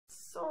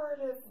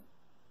sort of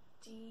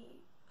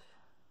deep.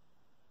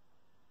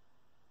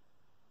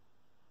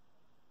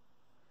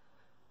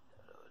 I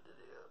don't know what to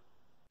do.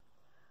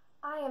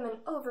 I am an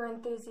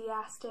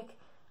over-enthusiastic,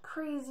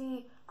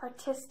 crazy,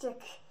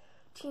 artistic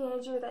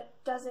teenager that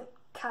doesn't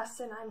cuss,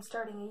 and I'm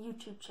starting a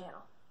YouTube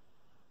channel.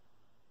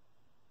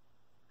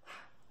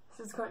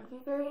 This is going to be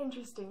very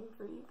interesting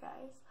for you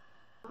guys.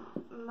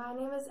 My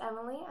name is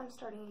Emily. I'm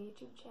starting a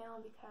YouTube channel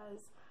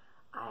because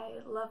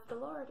I love the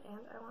Lord and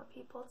I want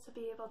people to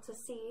be able to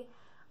see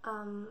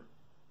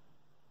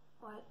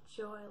what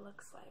joy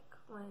looks like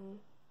when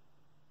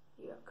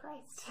you have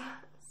Christ.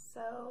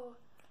 So,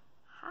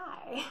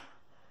 hi.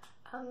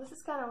 This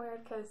is kind of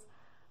weird because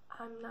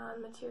I'm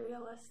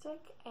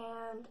non-materialistic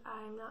and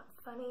I'm not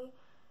funny,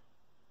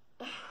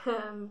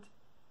 and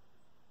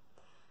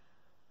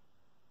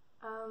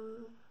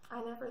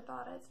I never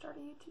thought I'd start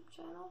a YouTube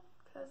channel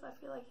because I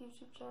feel like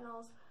YouTube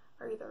channels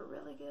are either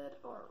really good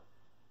or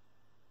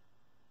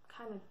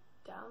kind of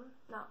dumb,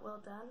 not well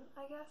done,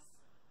 I guess.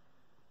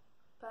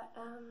 But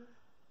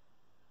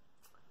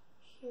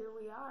here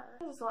we are.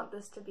 I just want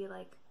this to be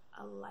like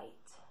a light.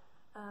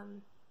 I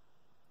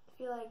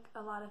feel like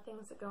a lot of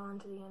things that go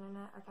onto the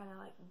internet are kind of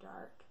like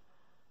dark,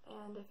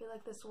 and I feel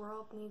like this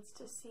world needs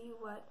to see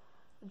what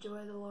the joy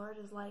of the Lord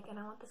is like, and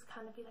I want this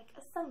kind of be like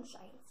a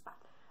sunshine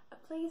spot, a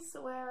place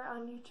where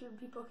on YouTube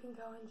people can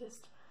go and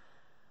just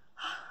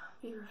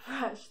be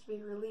refreshed,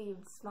 be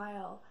relieved,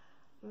 smile,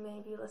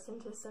 maybe listen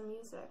to some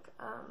music.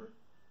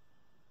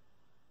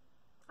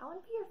 I want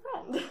to be your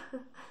friend.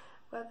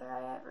 Whether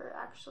I ever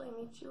actually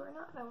meet you or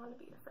not, I want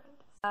to be your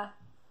friend.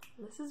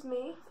 This is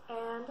me,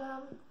 and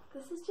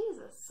this is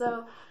Jesus.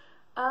 So,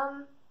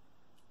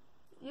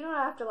 you don't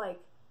have to like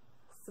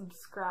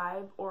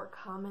subscribe or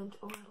comment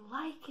or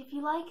like if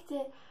you liked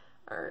it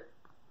or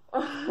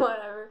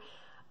whatever.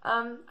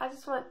 I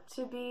just want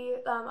to be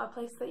a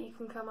place that you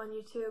can come on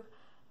YouTube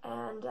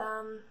and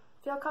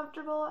feel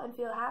comfortable and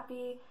feel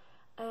happy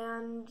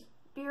and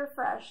be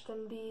refreshed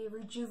and be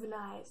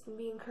rejuvenized and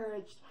be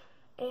encouraged.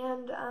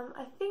 And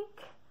I think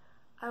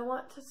I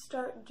want to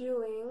start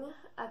doing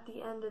at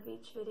the end of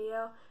each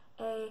video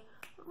a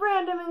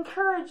random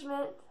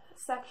encouragement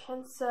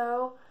section.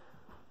 So,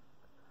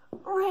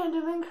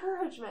 random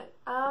encouragement.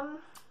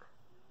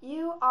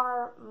 You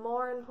are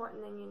more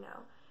important than you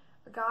know.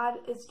 God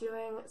is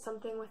doing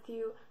something with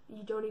you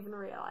you don't even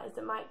realize.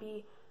 It might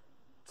be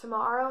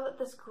tomorrow that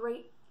this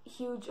great,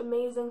 huge,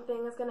 amazing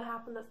thing is going to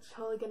happen that's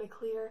totally going to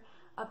clear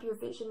up your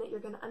vision, that you're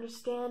going to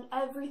understand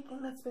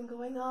everything that's been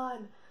going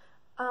on.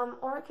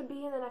 Or it could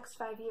be in the next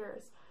 5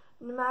 years.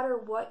 No matter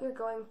what you're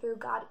going through,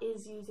 God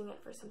is using it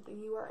for something.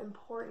 You are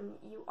important.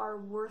 You are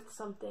worth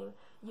something.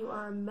 You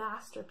are a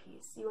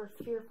masterpiece. You are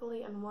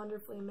fearfully and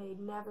wonderfully made.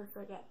 Never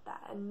forget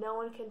that. And no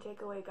one can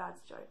take away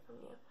God's joy from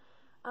you.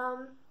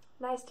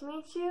 Nice to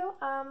meet you.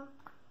 I'm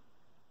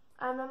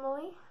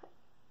Emily,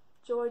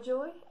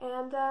 JoyJoy,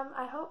 and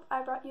I hope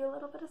I brought you a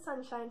little bit of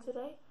sunshine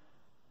today.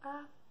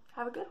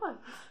 Have a good one.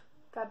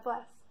 God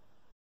bless.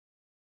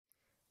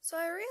 So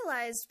I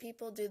realized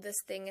people do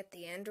this thing at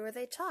the end where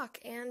they talk,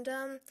 and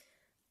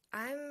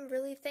I'm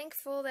really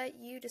thankful that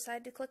you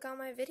decided to click on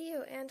my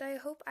video, and I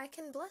hope I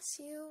can bless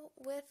you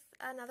with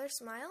another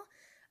smile.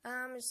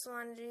 I just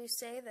wanted to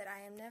say that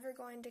I am never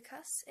going to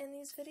cuss in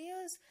these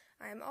videos.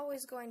 I am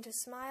always going to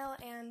smile,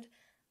 and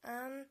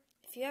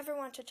if you ever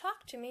want to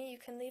talk to me, you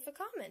can leave a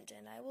comment,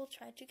 and I will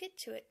try to get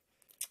to it.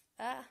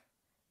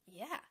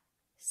 Yeah.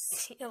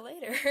 See you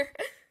later.